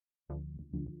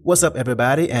What's up,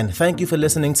 everybody, and thank you for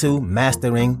listening to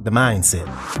Mastering the Mindset.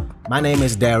 My name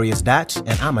is Darius Dotch,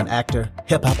 and I'm an actor,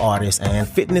 hip-hop artist, and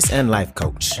fitness and life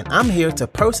coach. And I'm here to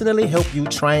personally help you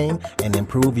train and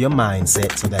improve your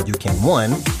mindset so that you can, 1,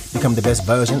 become the best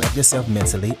version of yourself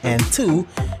mentally, and 2,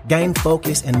 gain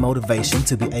focus and motivation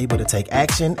to be able to take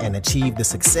action and achieve the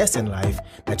success in life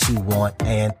that you want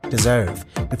and deserve.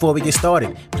 Before we get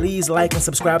started, please like and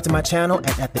subscribe to my channel,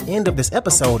 and at the end of this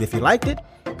episode, if you liked it,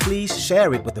 please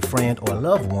share it with a friend or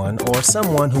loved one or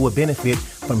someone who would benefit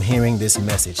from hearing this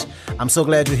message. I'm so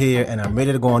glad you're here, and I'm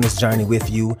ready to go on this journey with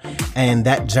you, and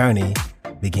that journey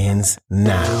begins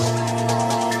now.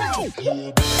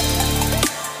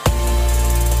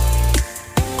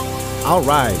 All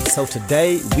right, so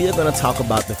today we are going to talk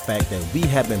about the fact that we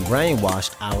have been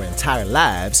brainwashed our entire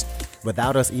lives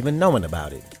without us even knowing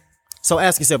about it. So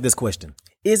ask yourself this question: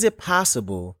 is it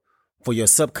possible for your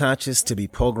subconscious to be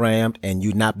programmed and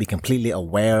you not be completely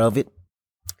aware of it?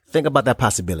 Think about that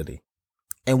possibility.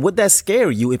 And would that scare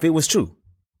you if it was true?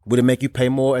 Would it make you pay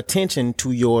more attention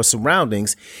to your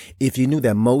surroundings if you knew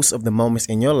that most of the moments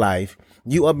in your life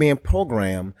you are being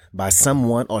programmed by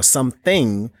someone or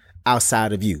something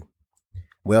outside of you?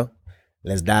 Well,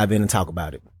 let's dive in and talk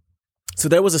about it. So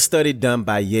there was a study done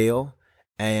by Yale,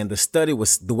 and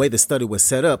the way the study was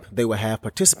set up, they would have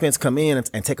participants come in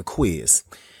and take a quiz.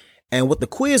 And what the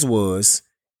quiz was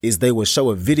is they would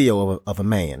show a video of a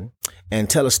man and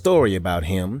tell a story about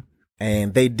him.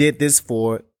 And they did this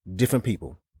for different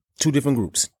people, 2 different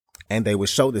groups. And they would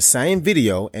show the same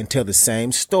video and tell the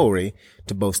same story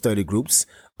to both study groups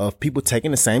of people taking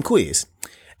the same quiz.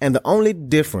 And the only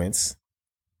difference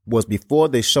was before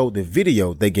they showed the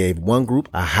video, they gave one group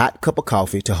a hot cup of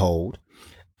coffee to hold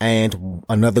and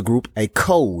another group a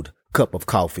cold cup of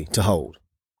coffee to hold.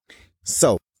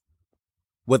 So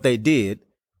what they did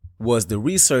was the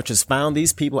researchers found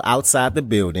these people outside the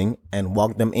building and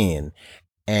walked them in.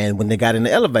 And when they got in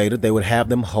the elevator, they would have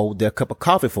them hold their cup of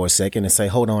coffee for a second and say,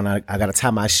 hold on, I got to tie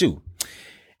my shoe.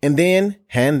 And then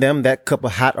hand them that cup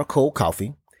of hot or cold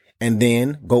coffee and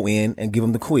then go in and give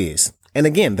them the quiz. And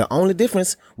again, the only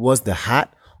difference was the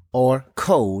hot or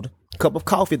cold cup of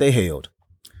coffee they held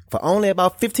for only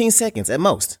about 15 seconds at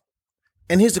most.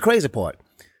 And here's the crazy part.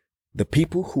 The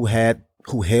people who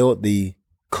held the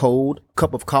cold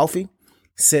cup of coffee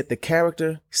said the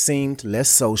character seemed less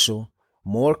social,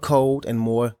 more cold, and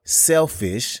more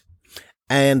selfish.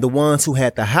 And the ones who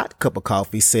had the hot cup of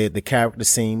coffee said the character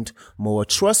seemed more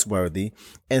trustworthy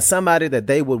and somebody that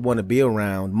they would want to be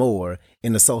around more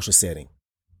in a social setting.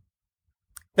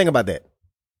 Think about that.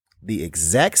 The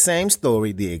exact same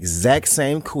story, the exact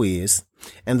same quiz,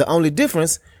 and the only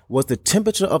difference was the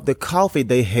temperature of the coffee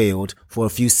they held for a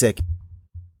few seconds.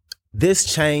 This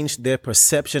changed their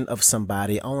perception of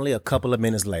somebody only a couple of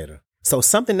minutes later. So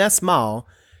something that small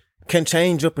can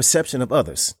change your perception of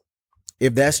others.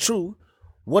 If that's true,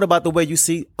 what about the way you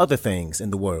see other things in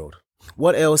the world?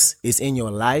 What else is in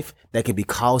your life that can be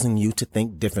causing you to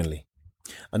think differently?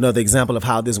 Another example of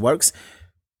how this works: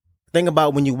 think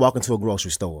about when you walk into a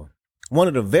grocery store. One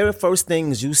of the very first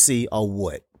things you see are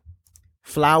what?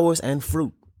 Flowers and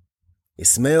fruit. It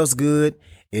smells good.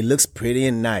 It looks pretty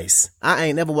and nice. I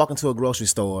ain't never walked into a grocery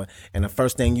store and the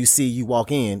first thing you see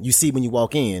when you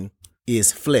walk in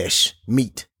is flesh,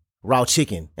 meat, raw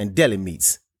chicken, and deli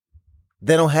meats.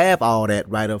 They don't have all that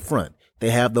right up front. They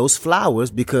have those flowers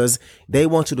because they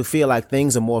want you to feel like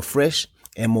things are more fresh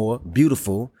and more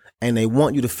beautiful, and they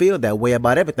want you to feel that way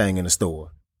about everything in the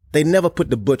store. They never put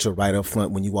the butcher right up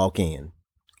front when you walk in.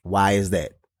 Why is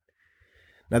that?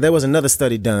 Now, there was another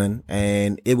study done,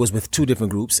 and it was with 2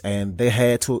 different groups, and they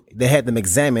had them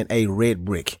examine a red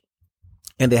brick.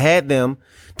 And they had them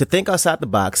to think outside the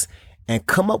box and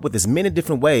come up with as many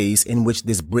different ways in which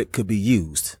this brick could be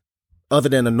used, other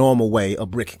than a normal way a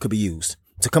brick could be used,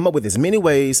 to come up with as many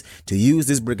ways to use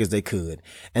this brick as they could.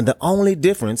 And the only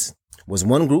difference was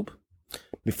one group,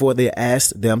 before they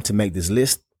asked them to make this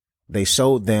list, they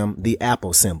showed them the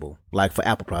Apple symbol, like for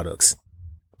Apple products.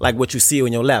 Like what you see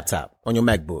on your laptop, on your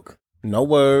MacBook. No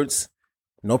words,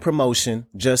 no promotion,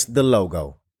 just the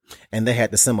logo. And they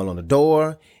had the symbol on the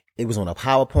door. It was on a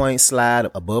PowerPoint slide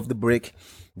above the brick.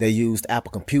 They used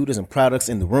Apple computers and products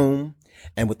in the room.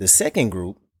 And with the second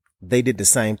group, they did the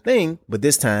same thing, but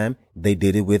this time they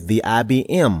did it with the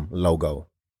IBM logo.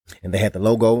 And they had the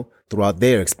logo throughout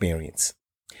their experience.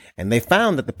 And they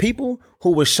found that the people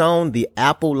who were shown the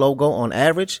Apple logo on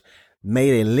average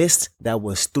made a list that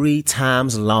was 3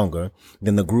 times longer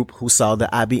than the group who saw the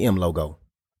IBM logo.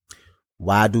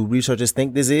 Why do researchers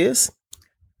think this is?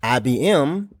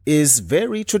 IBM is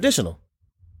very traditional.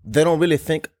 They don't really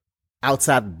think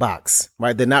outside the box,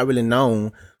 right? They're not really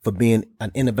known for being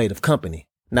an innovative company.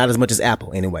 Not as much as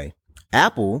Apple anyway.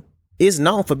 Apple is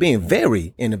known for being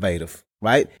very innovative,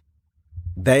 right?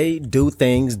 They do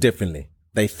things differently.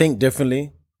 They think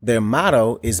differently. Their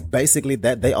motto is basically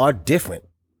that they are different.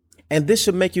 And this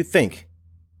should make you think,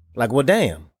 like, well,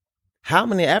 damn, how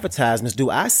many advertisements do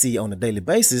I see on a daily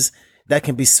basis that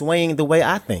can be swaying the way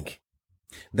I think?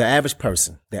 The average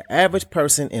person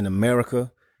in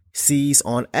America sees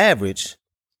on average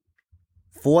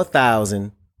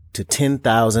 4,000 to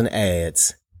 10,000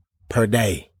 ads per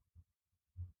day.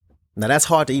 Now that's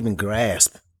hard to even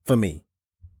grasp for me.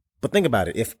 But think about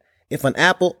it. If an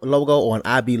Apple logo or an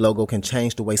IB logo can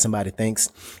change the way somebody thinks,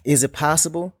 is it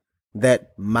possible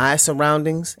that my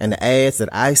surroundings and the ads that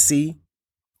I see,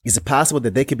 is it possible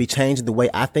that they could be changing the way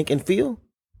I think and feel?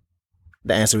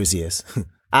 The answer is yes.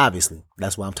 Obviously,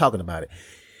 that's why I'm talking about it.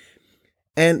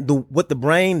 And what the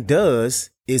brain does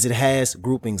is it has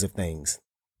groupings of things.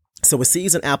 So it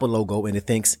sees an Apple logo and it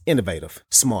thinks innovative,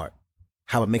 smart,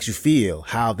 how it makes you feel,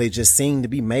 how they just seem to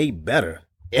be made better.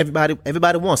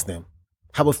 Everybody wants them.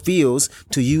 How it feels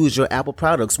to use your Apple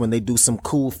products when they do some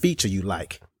cool feature you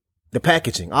like. The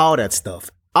packaging, all that stuff,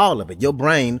 all of it. Your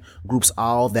brain groups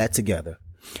all that together.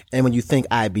 And when you think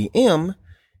IBM,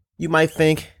 you might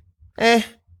think,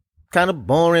 kind of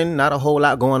boring, not a whole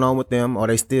lot going on with them. Are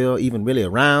they still even really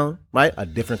around, right? A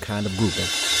different kind of grouping.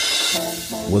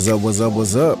 What's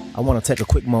up? I want to take a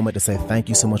quick moment to say thank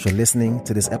you so much for listening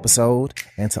to this episode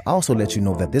and to also let you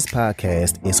know that this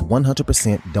podcast is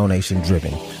 100% donation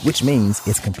driven, which means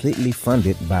it's completely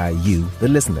funded by you, the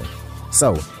listener.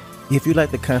 So if you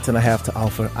like the content I have to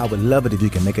offer, I would love it if you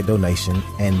can make a donation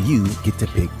and you get to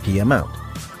pick the amount.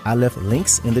 I left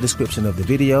links in the description of the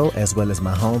video as well as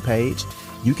my homepage.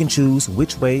 You can choose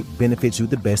which way benefits you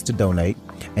the best to donate.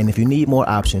 And if you need more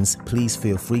options, please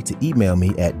feel free to email me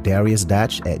at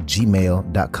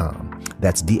dariusdotch@gmail.com.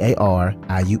 That's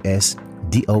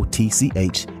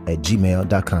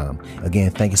DARIUSDOTCH@gmail.com.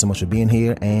 Again, thank you so much for being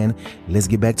here, and let's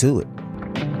get back to it.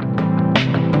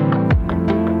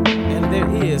 And there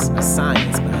is a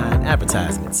science behind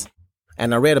advertisements.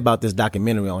 And I read about this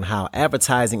documentary on how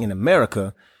advertising in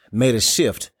America made a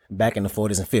shift back in the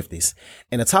 40s and 50s.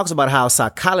 And it talks about how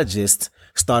psychologists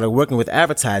started working with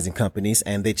advertising companies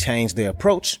and they changed their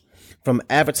approach from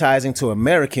advertising to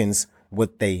Americans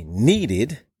what they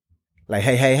needed. Like,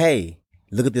 hey,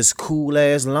 look at this cool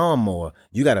ass lawnmower.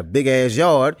 You got a big ass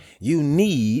yard. You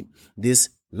need this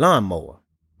lawnmower.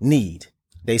 Need.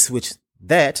 They switched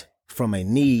that from a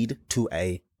need to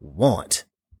a want.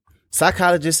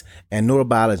 Psychologists and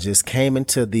neurobiologists came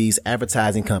into these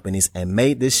advertising companies and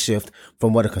made this shift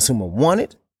from what a consumer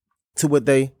wanted to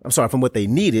from what they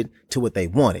needed to what they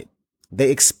wanted.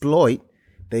 They exploit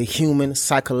the human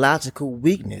psychological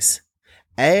weakness.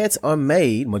 Ads are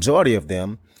made, majority of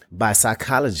them, by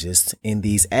psychologists in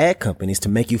these ad companies to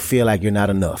make you feel like you're not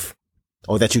enough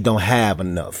or that you don't have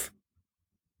enough.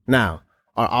 Now,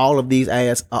 are all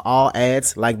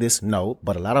ads like this? No,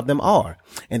 but a lot of them are.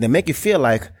 And they make you feel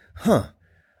like,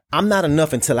 I'm not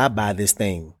enough until I buy this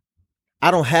thing.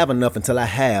 I don't have enough until I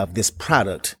have this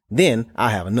product. Then I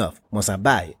have enough once I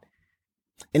buy it.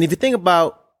 And if you think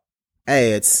about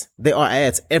ads, there are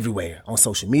ads everywhere on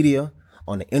social media,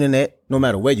 on the internet, no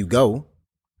matter where you go.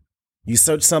 You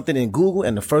search something in Google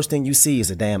and the first thing you see is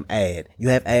a damn ad. You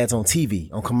have ads on TV,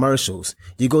 on commercials.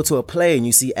 You go to a play and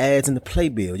you see ads in the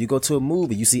playbill. You go to a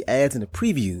movie, you see ads in the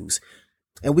previews.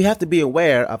 And we have to be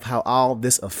aware of how all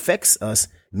this affects us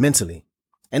mentally.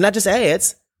 And not just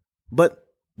ads, but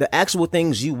the actual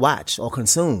things you watch or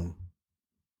consume.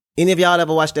 Any of y'all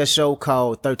ever watched that show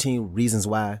called 13 Reasons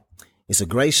Why? It's a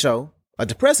great show, a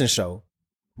depressing show.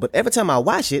 But every time I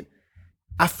watch it,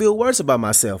 I feel worse about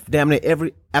myself damn near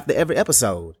after every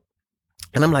episode.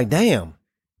 And I'm like, damn,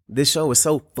 this show is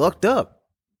so fucked up.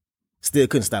 Still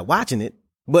couldn't stop watching it,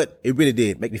 but it really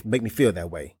did make me feel that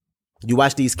way. You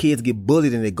watch these kids get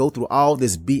bullied and they go through all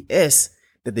this BS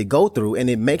that they go through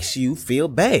and it makes you feel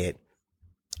bad.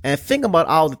 And think about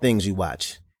all the things you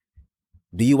watch.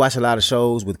 Do you watch a lot of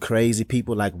shows with crazy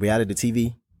people like reality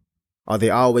TV? Are they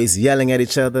always yelling at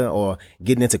each other or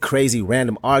getting into crazy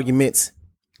random arguments?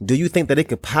 Do you think that it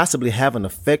could possibly have an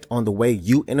effect on the way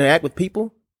you interact with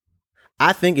people?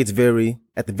 I think at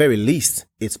the very least,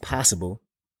 it's possible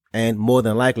and more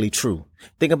than likely true.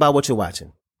 Think about what you're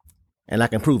watching. And I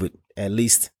can prove it,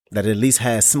 that it at least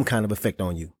has some kind of effect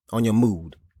on you, on your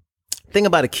mood. Think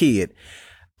about a kid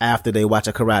after they watch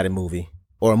a karate movie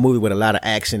or a movie with a lot of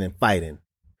action and fighting.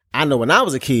 I know when I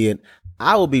was a kid,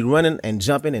 I would be running and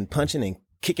jumping and punching and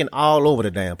kicking all over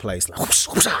the damn place. Like,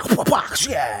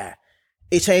 yeah.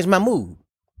 It changed my mood.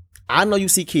 I know you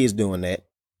see kids doing that.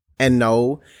 And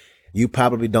no, You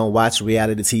probably don't watch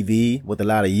reality TV with a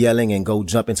lot of yelling and go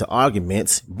jump into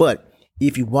arguments. But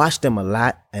if you watch them a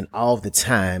lot and all the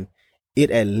time,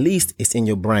 it at least is in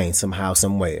your brain somehow,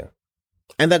 somewhere.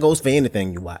 And that goes for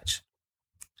anything you watch.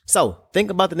 So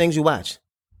think about the things you watch,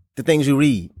 the things you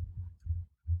read.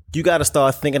 You got to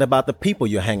start thinking about the people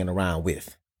you're hanging around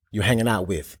with, you're hanging out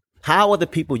with. How are the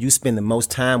people you spend the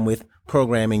most time with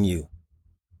programming you?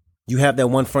 You have that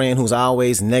one friend who's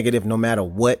always negative no matter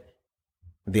what.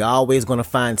 They're always going to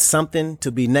find something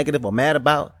to be negative or mad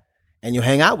about. And you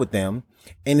hang out with them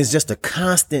and it's just a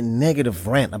constant negative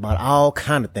rant about all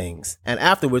kind of things. And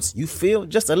afterwards, you feel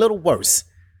just a little worse,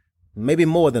 maybe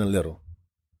more than a little.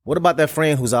 What about that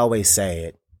friend who's always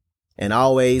sad and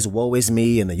always woe is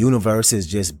me and the universe is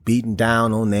just beating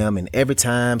down on them? And every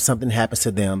time something happens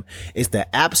to them, it's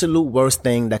the absolute worst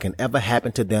thing that can ever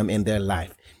happen to them in their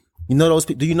life. You know those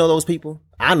people? Do you know those people?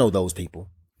 I know those people.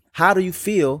 How do you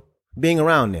feel being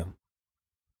around them?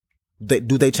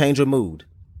 Do they change your mood?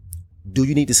 Do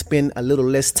you need to spend a little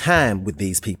less time with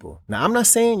these people? Now, I'm not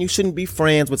saying you shouldn't be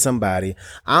friends with somebody.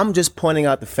 I'm just pointing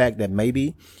out the fact that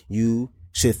maybe you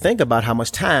should think about how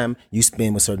much time you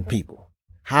spend with certain people.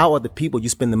 How are the people you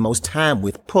spend the most time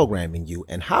with programming you?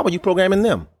 And how are you programming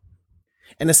them?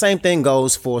 And the same thing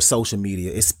goes for social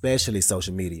media, especially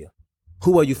social media.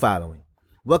 Who are you following?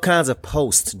 What kinds of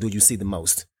posts do you see the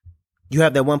most? You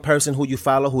have that one person who you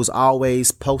follow who's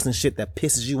always posting shit that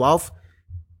pisses you off,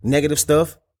 negative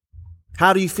stuff.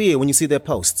 How do you feel when you see their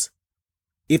posts?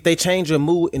 If they change your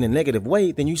mood in a negative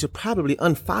way, then you should probably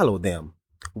unfollow them.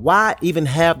 Why even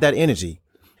have that energy?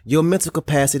 Your mental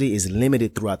capacity is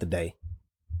limited throughout the day.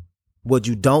 What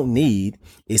you don't need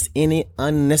is any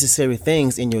unnecessary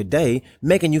things in your day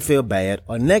making you feel bad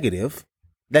or negative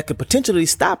that could potentially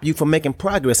stop you from making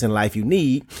progress in life you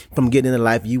need, from getting the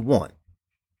life you want.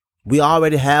 We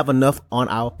already have enough on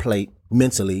our plate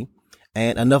mentally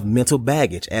and enough mental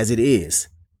baggage as it is.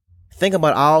 Think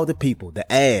about all the people,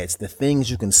 the ads, the things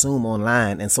you consume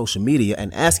online and social media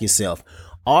and ask yourself,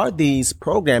 are these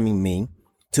programming me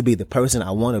to be the person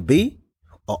I want to be,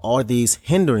 or are these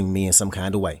hindering me in some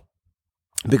kind of way?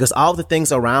 Because all the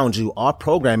things around you are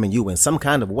programming you in some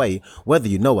kind of way, whether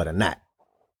you know it or not.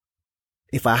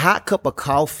 If a hot cup of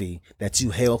coffee that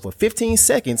you held for 15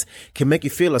 seconds can make you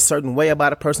feel a certain way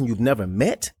about a person you've never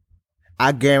met,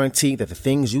 I guarantee that the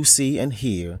things you see and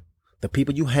hear, the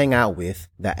people you hang out with,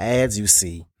 the ads you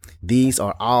see, these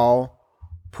are all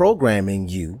programming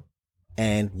you.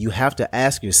 And you have to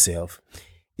ask yourself,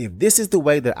 if this is the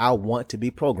way that I want to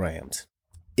be programmed,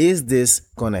 is this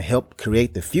going to help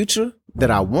create the future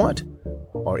that I want,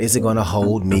 or is it going to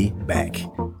hold me back?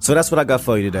 So that's what I got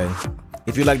for you today.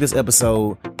 If you like this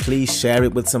episode, please share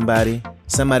it with somebody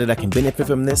that can benefit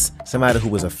from this, somebody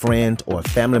who is a friend or a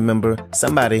family member,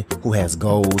 somebody who has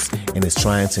goals and is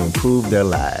trying to improve their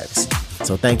lives.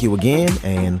 So thank you again,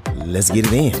 and let's get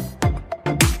it in.